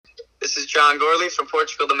This is John Gorley from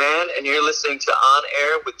Portugal the Man, and you're listening to On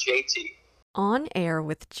Air with JT. On Air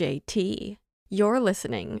with JT. You're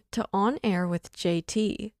listening to On Air with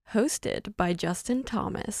JT, hosted by Justin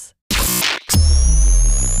Thomas.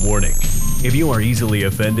 Warning. If you are easily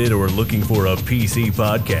offended or looking for a PC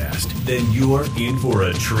podcast, then you're in for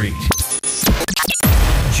a treat.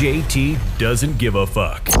 JT doesn't give a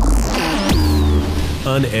fuck.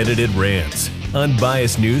 Unedited rants,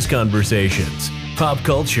 unbiased news conversations, pop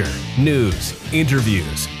culture, news,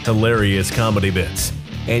 interviews, hilarious comedy bits,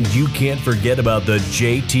 and you can't forget about the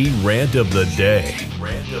JT Rant of the Day.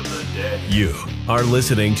 You are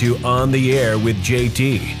listening to On the Air with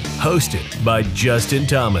JT, hosted by Justin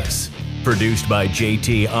Thomas. Produced by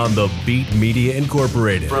JT on The Beat Media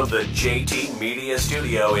Incorporated. From the JT Media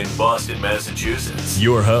Studio in Boston, Massachusetts.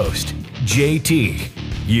 Your host, JT.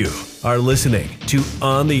 You are listening to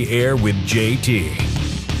On the Air with JT.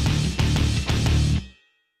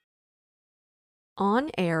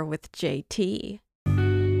 On Air with JT.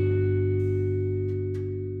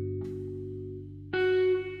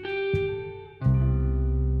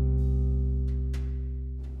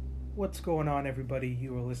 What's going on, everybody?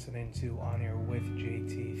 You are listening to On Air with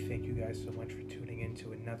JT. Thank you guys so much for tuning in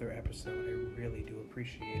to another episode. I really do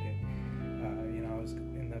appreciate it. I was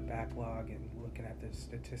in the backlog and looking at the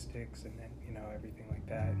statistics and then, everything like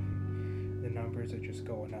that. And the numbers are just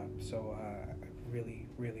going up. So I really,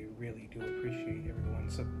 really, really do appreciate everyone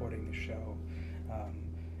supporting the show.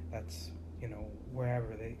 That's,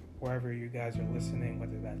 wherever you guys are listening,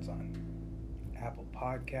 whether that's on Apple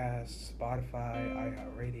Podcasts, Spotify,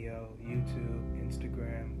 iHeartRadio, YouTube,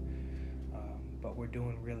 Instagram, but we're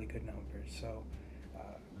doing really good numbers. So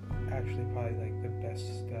actually probably like the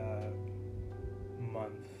best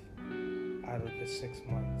month out of the 6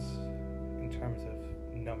 months in terms of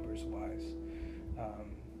numbers wise.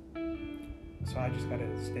 So I just gotta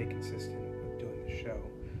stay consistent with doing the show,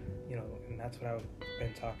 and that's what I've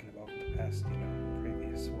been talking about for the past,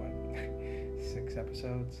 previous 6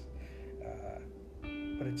 episodes.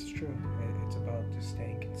 But it's true. It's about just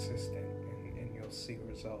staying consistent, and you'll see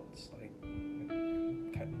results.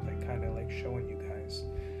 Kind of like showing you guys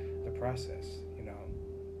the process,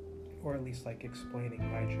 or at least like explaining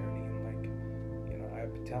my journey. And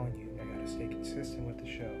I've been telling you, I gotta stay consistent with the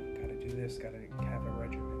show. Gotta do this. Gotta have a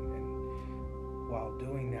regimen. And while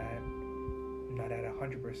doing that, I'm not at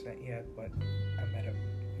 100% yet, but I'm at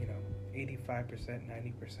 85%,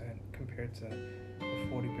 90% compared to the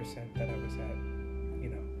 40% that I was at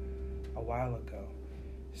a while ago.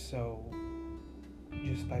 So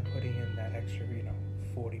just by putting in that extra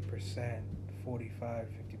 40%, 45,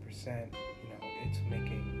 50%, it's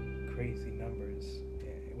making crazy numbers,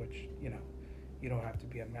 which you don't have to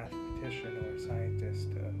be a mathematician or a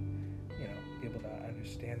scientist to be able to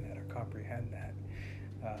understand that or comprehend that.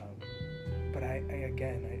 But I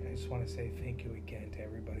just want to say thank you again to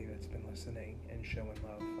everybody that's been listening and showing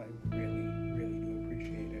love. I really, really do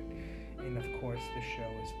appreciate it. And of course, the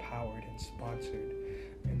show is powered and sponsored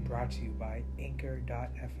and brought to you by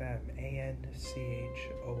Anchor.fm,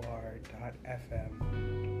 ANCHOR.fm,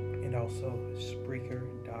 and also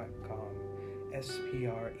Spreaker.com,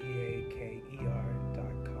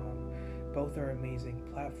 SPREAKER.com. Both are amazing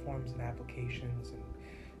platforms and applications. And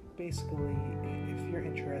basically, if you're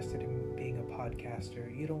interested in being a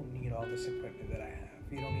podcaster, you don't need all this equipment that I have.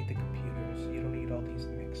 You don't need the computers. You don't need all these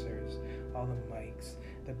mixers, all the mics,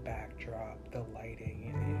 the backdrop, the lighting.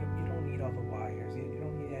 You don't need all the wires. You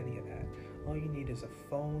don't need any of that. All you need is a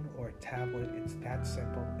phone or a tablet. It's that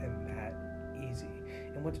simple and that easy.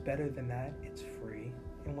 And what's better than that? It's free.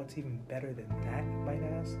 And what's even better than that, you might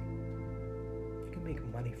ask? You can make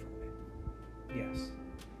money from it. Yes.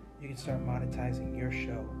 You can start monetizing your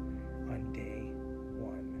show on day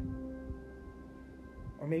one.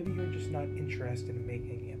 Or maybe you're just not interested in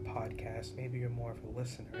making a podcast. Maybe you're more of a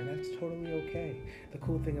listener, and that's totally okay. The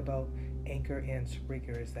cool thing about Anchor and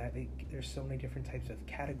Spreaker is that there's so many different types of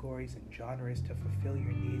categories and genres to fulfill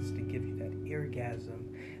your needs, to give you that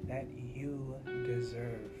eargasm that you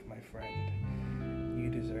deserve, my friend.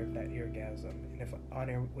 You deserve that eargasm. And if On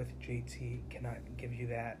Air with JT cannot give you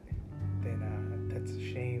that, then that's a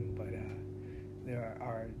shame, but there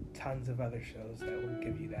are tons of other shows that will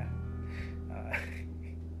give you that.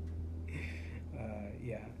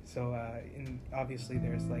 So obviously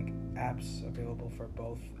there's like apps available for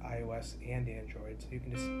both iOS and Android, so you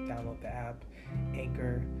can just download the app,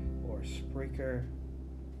 Anchor or Spreaker,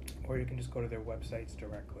 or you can just go to their websites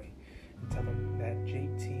directly and tell them that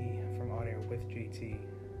JT from On Air with JT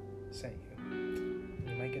sent you.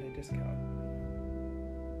 You might get a discount.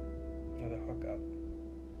 Another hookup.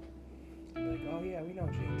 You'll be like, oh yeah, we know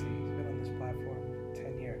JT. He's been on this platform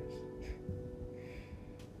 10 years.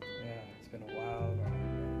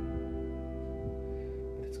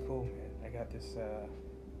 got this, got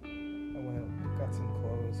some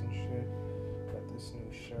clothes and shit. Got this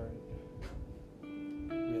new shirt.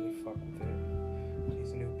 Really fuck with it.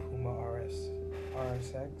 These new Puma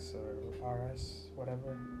RSX or RS,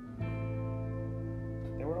 whatever.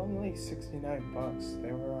 They were only like $69.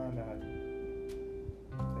 They were on like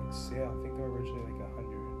sale. I think they were originally like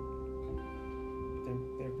 $100. But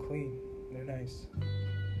they're clean. They're nice.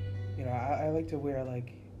 You know, I like to wear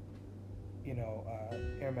like, you know,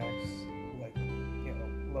 Air Max, like, you know,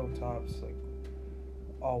 low tops, like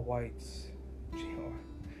all whites. You know,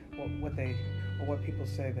 what people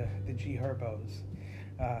say the G Herbos.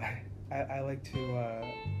 I like to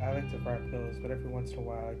rock those, but every once in a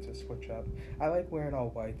while I like to switch up. I like wearing all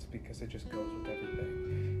whites because it just goes with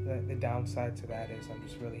everything. The downside to that is I'm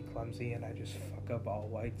just really clumsy and I just fuck up all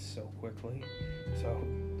whites so quickly. So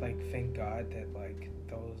like, thank God that like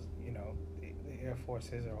those, you know, the Air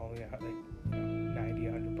Forces are only like, you know,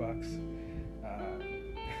 $90, $100,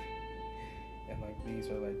 and like these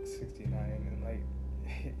are like $69, and like,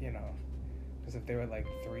 you know, because if they were like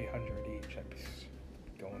 $300 each, I'd be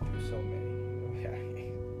going through so many. Yeah.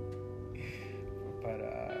 But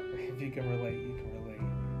if you can relate, you can relate.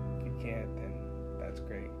 If you can't, then that's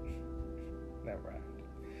great. That rhymed.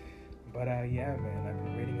 But yeah, man, I've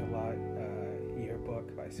been reading a lot.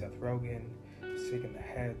 Yearbook by Seth Rogen, Sick in the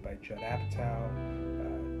Head by Judd Apatow.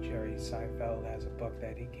 Jerry Seinfeld has a book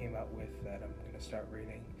that he came out with that I'm gonna start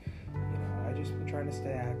reading. You know, I just been trying to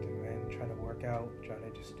stay active, man. Trying to work out, trying to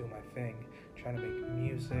just do my thing, trying to make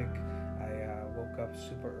music. I woke up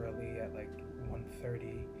super early at like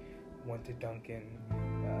 1:30, went to Dunkin',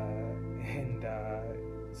 and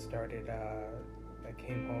started. I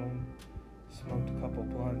came home, smoked a couple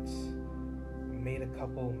blunts, made a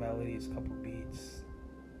couple melodies, couple beats.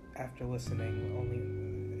 After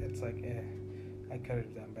listening, it's like, I could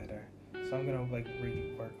have done better. So I'm gonna like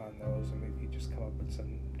rework on those and maybe just come up with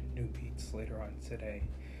some new beats later on today.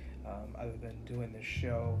 Other than doing this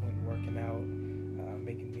show and working out,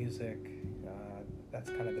 making music, that's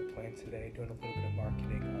kind of the plan today. Doing a little bit of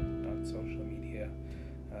marketing on social media,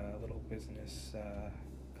 a little business,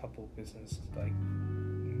 couple business like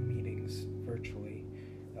meetings virtually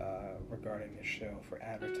regarding this show for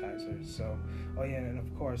advertisers. So, oh yeah, and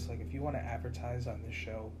of course, like if you want to advertise on this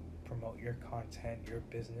show, promote your content, your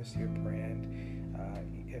business, your brand.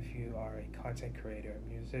 If you are a content creator,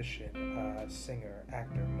 musician, singer,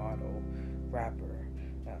 actor, model, rapper,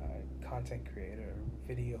 content creator,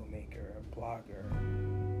 video maker, blogger,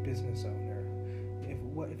 business owner.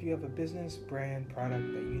 If you have a business, brand,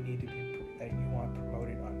 product that you need to that you want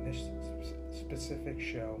promoted on this specific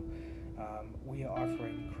show, we are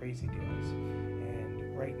offering crazy deals.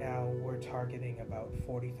 And right now we're targeting about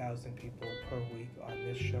 40,000 people per week on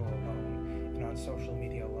this show alone, and on social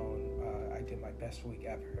media alone. I did my best week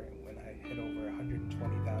ever when I hit over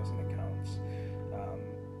 120,000 accounts,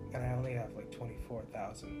 and I only have like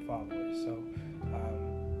 24,000 followers. So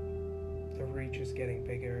the reach is getting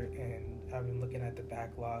bigger, and I've been looking at the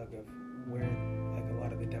backlog of where like a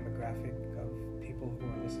lot of the demographic of people who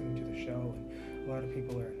are listening to the show, and a lot of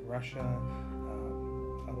people are in Russia,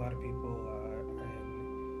 a lot of people are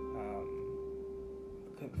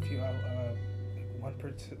in a few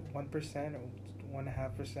 1% or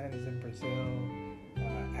 1.5% is in Brazil,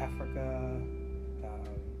 Africa,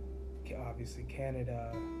 obviously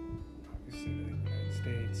Canada, obviously the United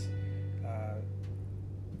States,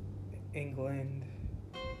 England.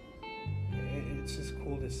 It's just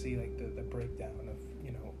cool to see like the breakdown of,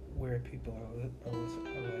 you know, where people are like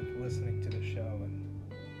listening to the show, and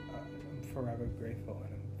I'm forever grateful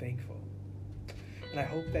and I'm thankful. And I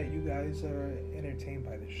hope that you guys are entertained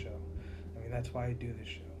by this show. I mean, that's why I do this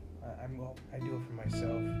show. I do it for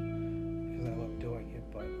myself because I love doing it,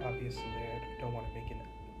 but obviously I don't want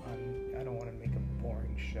to make a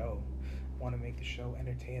boring show. I want to make the show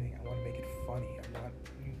entertaining. I want to make it funny. I want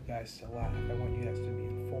you guys to laugh. I want you guys to be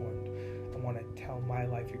informed. I want to tell my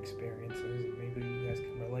life experiences, and maybe you guys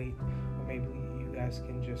can relate, or maybe you guys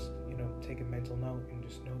can just, you know, take a mental note and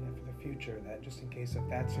just know that for the future, that just in case if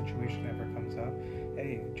that situation ever comes up,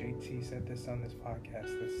 hey, JT said this on this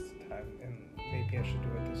podcast this time, and maybe I should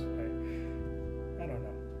do it this way. I don't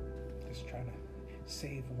know. Just trying to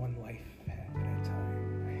save one life at a time.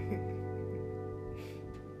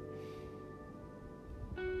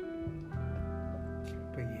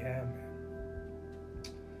 But yeah, man.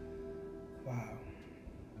 Wow.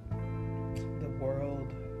 The world,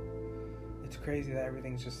 it's crazy that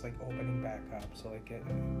everything's just like opening back up. So like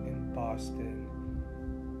in Boston,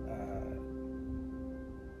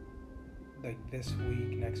 like this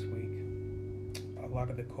week, next week, a lot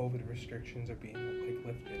of the COVID restrictions are being like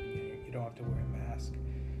lifted. You don't have to wear a mask.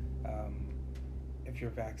 if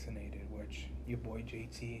you're vaccinated, which your boy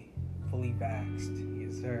JT, fully vaxxed,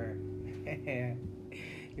 yes sir.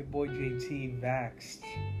 Your boy JT vaxxed,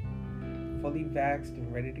 fully vaxxed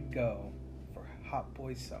and ready to go for Hot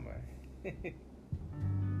Boy Summer.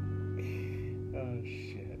 Oh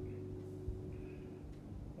shit.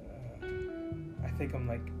 I think I'm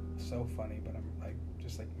like so funny, but I'm like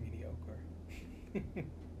just like mediocre.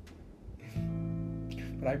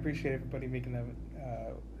 But I appreciate everybody making that,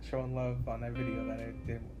 showing love on that video that I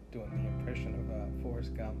did doing the impression of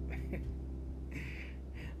Forrest Gump.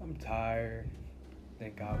 I'm tired.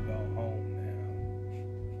 Think I'll go home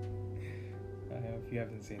now. If you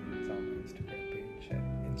haven't seen it, it's on my Instagram page at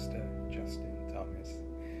Insta Justin Thomas.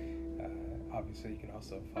 Obviously, you can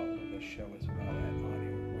also follow the show as well at On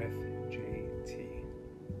Air with JT.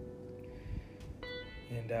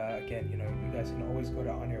 And again, you guys can always go to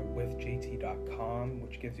onairwithjt.com,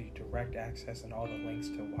 which gives you direct access and all the links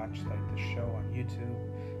to watch like the show on YouTube,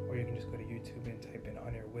 or you can just go to YouTube and type in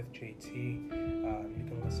On Air with JT. You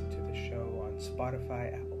can listen to the show on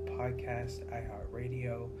Spotify, Apple Podcasts,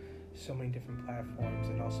 iHeartRadio, so many different platforms,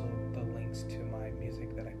 and also the links to my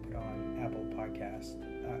music that I put on Apple Podcasts.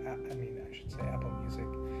 I should say Apple Music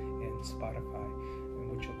and Spotify, or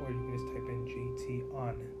you can just type in JT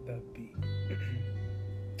on the beat.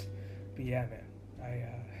 But yeah, man,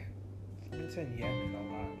 I've been saying yeah, man, a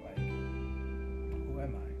lot. Like, who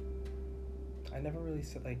am I? I never really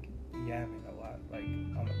said like yeah, man, a lot, like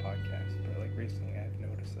on the podcast, but like recently I've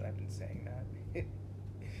noticed that I've been saying that.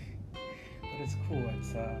 But it's cool.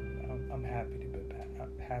 It's I'm happy to be back.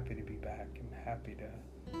 I'm happy to be back. I'm happy to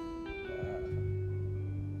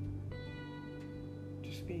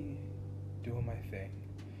just be doing my thing.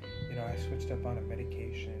 I switched up on a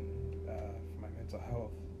medication for my mental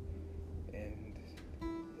health, and it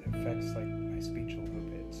affects like my speech a little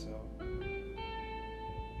bit. So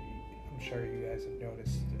I'm sure you guys have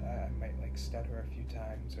noticed I might like stutter a few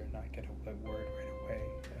times or not get a word right away.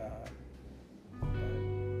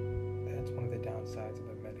 But that's one of the downsides of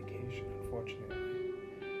the medication, unfortunately.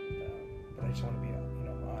 But I just want to be,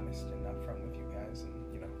 honest and upfront with you guys,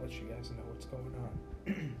 and let you guys know what's going on.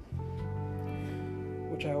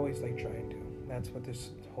 Which I always like try and do. That's what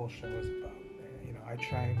this whole show is about. I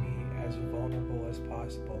try and be as vulnerable as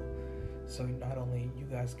possible, so not only you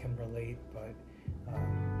guys can relate, but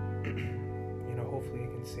hopefully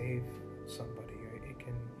it can save somebody, or it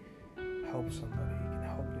can help somebody,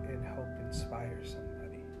 it can help inspire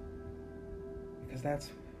somebody. Because I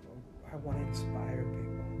want to inspire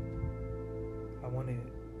people. I want to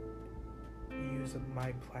use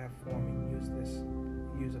my platform and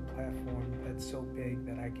use a platform that's so big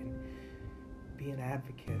that I can be an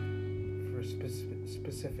advocate for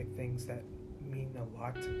specific things that mean a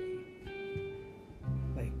lot to me,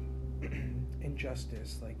 like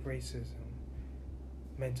injustice, like racism,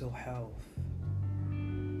 mental health,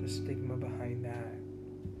 the stigma behind that,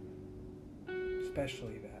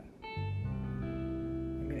 especially that.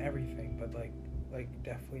 Everything, but like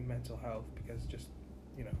definitely mental health, because just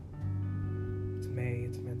it's May,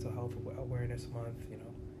 it's Mental Health Awareness Month.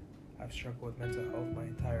 I've struggled with mental health my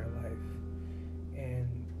entire life,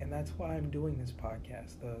 and that's why I'm doing this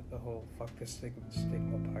podcast, the whole Fuck the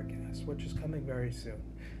Stigma podcast, which is coming very soon.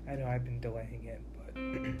 I know I've been delaying it, but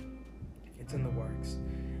it's in the works,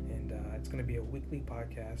 and it's going to be a weekly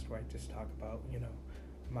podcast where I just talk about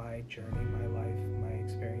my journey, my life, my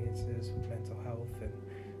experiences with mental health, and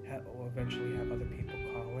we'll eventually have other people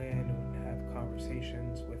call in and have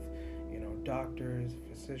conversations with doctors,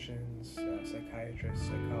 physicians, psychiatrists,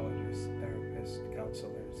 psychologists, therapists,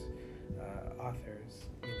 counselors, authors,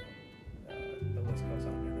 the list goes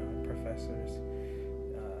on and on, professors,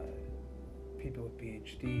 people with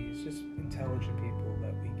PhDs, just intelligent people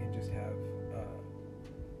that we can just have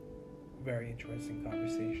very interesting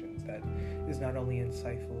conversations that is not only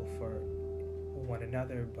insightful for one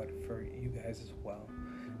another, but for you guys as well,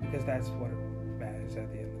 because that's what matters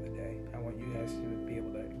at the end of the day. I want you guys to be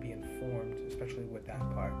able to be informed, especially with that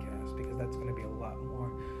podcast, because that's going to be a lot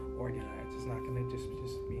more organized. It's not going to just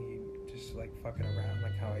be just like fucking around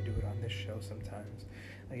like how I do it on this show sometimes.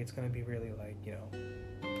 Like, it's going to be really like,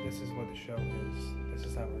 this is what the show is, this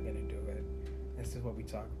is how we're going to do it, this is what we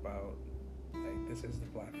talk about, like, this is the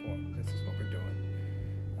platform, this is what we're doing.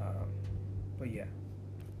 But yeah,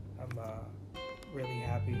 I'm really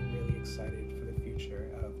happy, really excited for the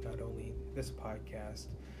future of not only this podcast,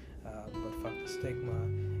 but Fuck the Stigma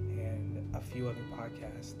and a few other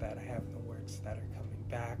podcasts that I have in the works that are coming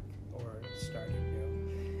back or starting new.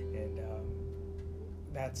 And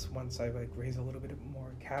that's once I raise a little bit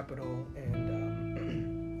more capital,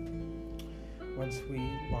 and once we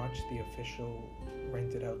launch the official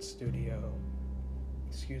rented out studio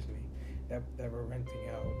that we're renting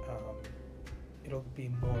out. It'll be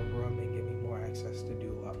more room and give me more access to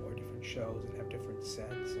do a lot more different shows and have different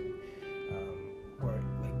sets and or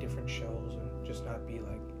like different shows, and just not be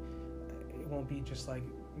like, it won't be just like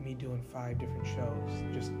me doing 5 different shows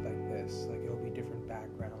just like this. Like, it'll be different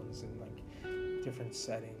backgrounds and like different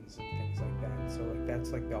settings and things like that. So like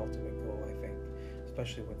that's like the ultimate goal, I think,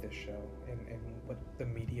 especially with this show and with the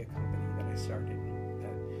media company that I started,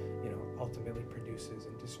 that, you know, ultimately produces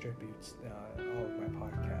and distributes all of my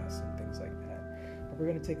podcasts and things like that. But we're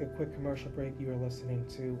going to take a quick commercial break. You are listening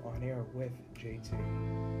to On Air with JT.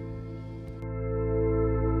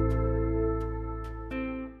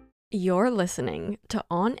 You're listening to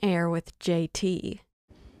On Air with JT.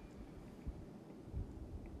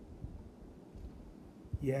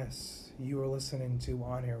 Yes, you are listening to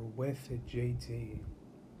On Air with JT.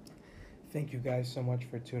 Thank you guys so much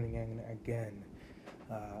for tuning in again.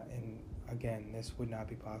 And again, this would not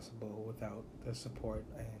be possible without the support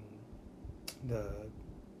and the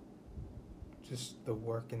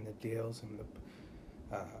work and the deals and the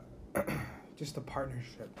just the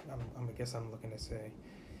partnership. I guess I'm looking to say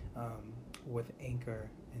with Anchor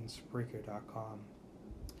and Spreaker.com.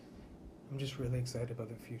 I'm just really excited about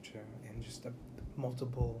the future and just the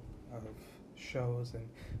multiple of shows, and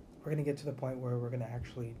we're gonna get to the point where we're gonna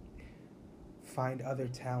actually find other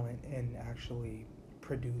talent and actually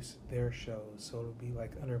produce their shows. So it'll be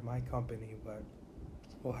like under my company, but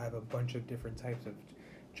we'll have a bunch of different types of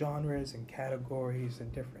genres and categories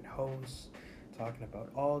and different hosts talking about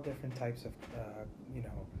all different types of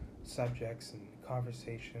subjects and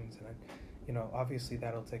conversations. And obviously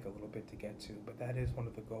that'll take a little bit to get to, but that is one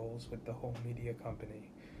of the goals with the whole media company.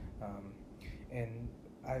 And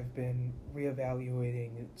I've been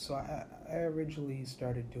reevaluating. So I originally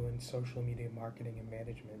started doing social media marketing and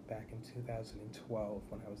management back in 2012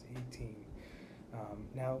 when I was 18.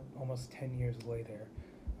 Now, almost 10 years later,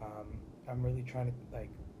 I'm really trying to like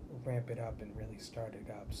ramp it up and really start it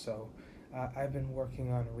up. So I've been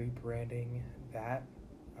working on rebranding that,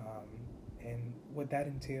 and what that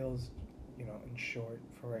entails, in short,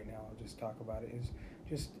 for right now, I'll just talk about it, is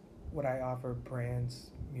just what I offer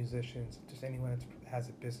brands, musicians, just anyone that has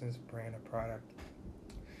a business, brand, or product.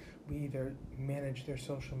 We either manage their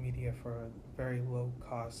social media for a very low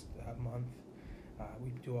cost a month.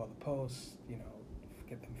 We do all the posts,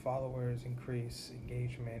 get them followers, increase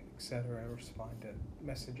engagement, etc., respond to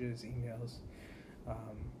messages, emails.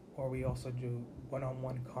 Or we also do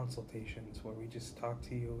one-on-one consultations where we just talk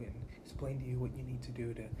to you and explain to you what you need to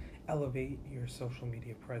do to elevate your social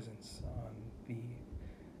media presence on the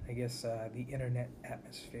internet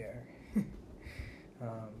atmosphere.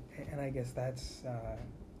 And I guess that's,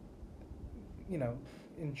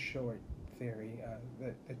 in short theory,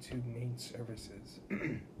 the two main services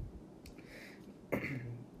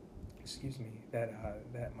excuse me, that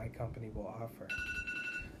my company will offer.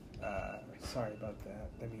 Sorry about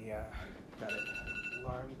that. Let me, got an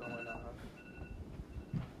alarm going off.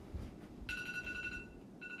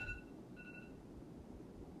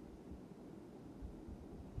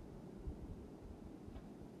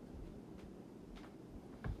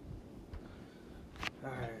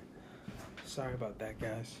 Alright. Sorry about that,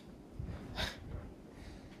 guys.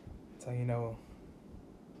 That's how you know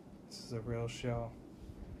this is a real show.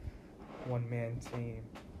 One-man team.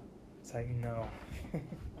 That's how you know.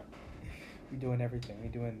 We're doing everything.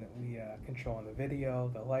 We controlling the video,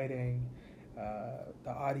 the lighting,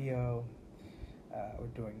 the audio.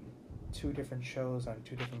 We're doing 2 different shows on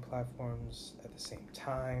 2 different platforms at the same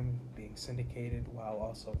time, being syndicated while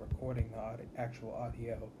also recording the actual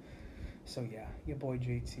audio. So yeah, your boy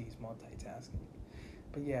JT's multitasking.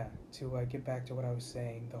 But yeah, to get back to what I was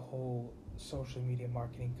saying, the whole social media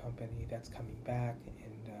marketing company that's coming back,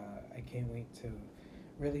 and I can't wait to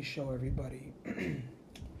really show everybody.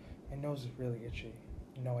 My nose is really itchy.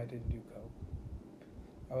 No, I didn't do coke.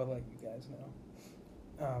 I would let you guys know.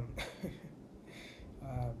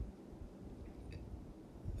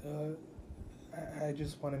 I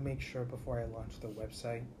just want to make sure before I launch the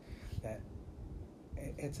website that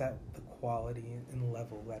it's at the quality and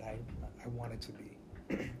level that I want it to be.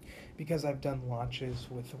 Because I've done launches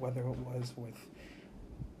with, whether it was with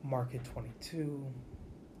Market 22,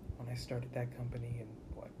 when I started that company in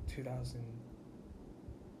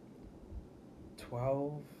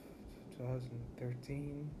 2012,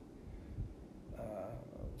 2013. I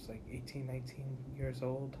was like 18, 19 years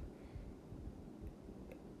old.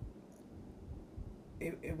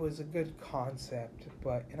 It was a good concept,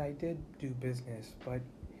 and I did do business, but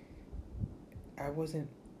I wasn't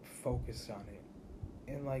focused on it.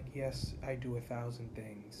 And yes, I do 1,000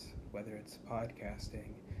 things, whether it's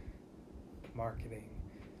podcasting, marketing,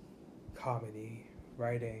 comedy,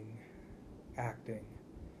 writing, acting,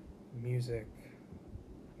 music,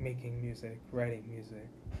 making music, writing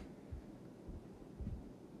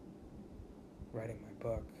my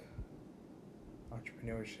book,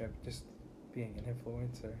 entrepreneurship, just being an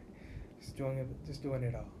influencer, just doing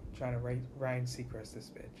it all. Trying to write Ryan Seacrest this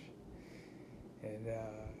bitch, and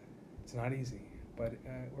it's not easy, but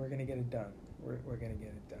we're gonna get it done. We're gonna get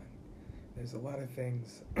it done. There's a lot of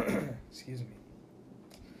things. Excuse me.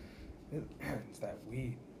 It's that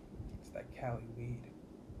weed. It's that Cali weed.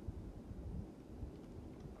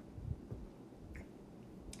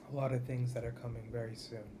 A lot of things that are coming very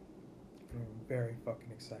soon. I'm very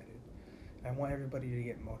fucking excited. I want everybody to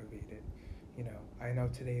get motivated. You know, I know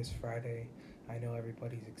today is Friday. I know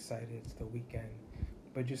everybody's excited. It's the weekend.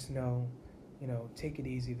 But just know, take it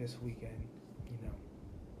easy this weekend,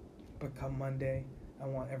 But come Monday, I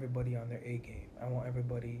want everybody on their A game. I want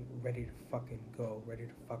everybody ready to fucking go, ready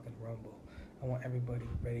to fucking rumble. I want everybody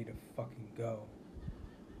ready to fucking go.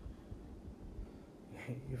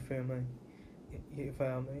 You feel me? You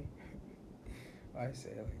feel me? I say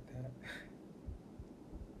it like that.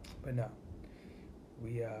 But no,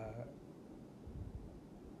 we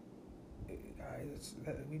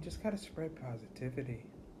just gotta spread positivity.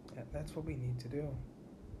 That's what we need to do.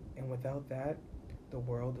 And without that, the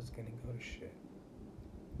world is gonna go to shit.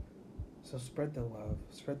 So spread the love,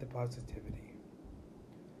 spread the positivity.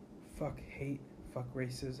 Fuck hate, fuck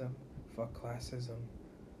racism, fuck classism,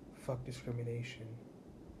 fuck discrimination,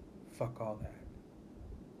 fuck all that.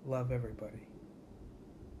 Love everybody.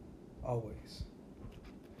 Always.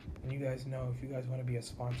 And you guys know, if you guys want to be a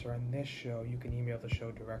sponsor on this show, you can email the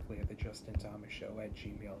show directly at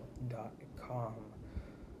thejustinthomasshow@gmail.com.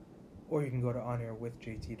 Or you can go to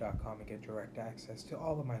onairwithjt.com and get direct access to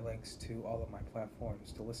all of my links to all of my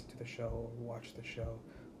platforms to listen to the show or watch the show,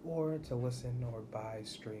 or to listen or buy,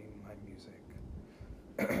 stream my music.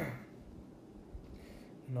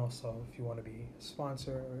 And also, if you want to be a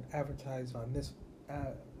sponsor or advertise on this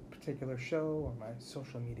particular show or my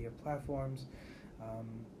social media platforms,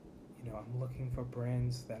 I'm looking for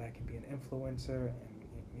brands that I can be an influencer and,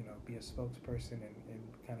 be a spokesperson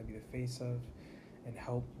and kind of be the face of, and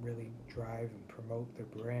help really drive and promote their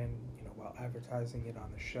brand, while advertising it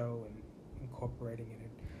on the show and incorporating it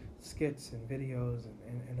in skits and videos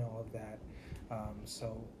and all of that.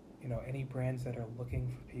 So, any brands that are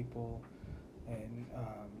looking for people, and,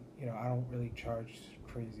 I don't really charge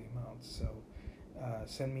crazy amounts. So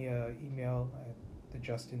send me an email at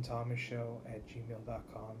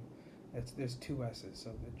thejustinthomasshow@gmail.com. There's two S's,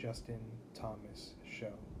 so the Justin Thomas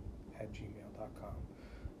Show @gmail.com.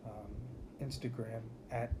 Instagram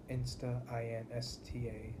at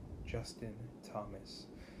INSTA Justin Thomas,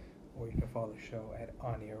 or you can follow the show at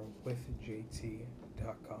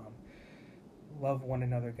onairwithjt.com. Love one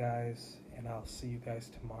another, guys, and I'll see you guys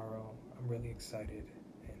tomorrow. I'm really excited,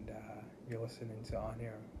 and you're listening to On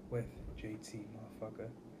Air with JT, motherfucker.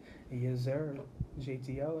 Yes, sir.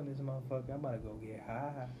 JTO and this motherfucker. I'm about to go get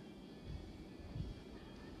high.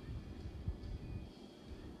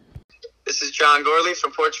 This is John Gorley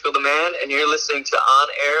from Portugal the Man, and you're listening to On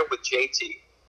Air with JT.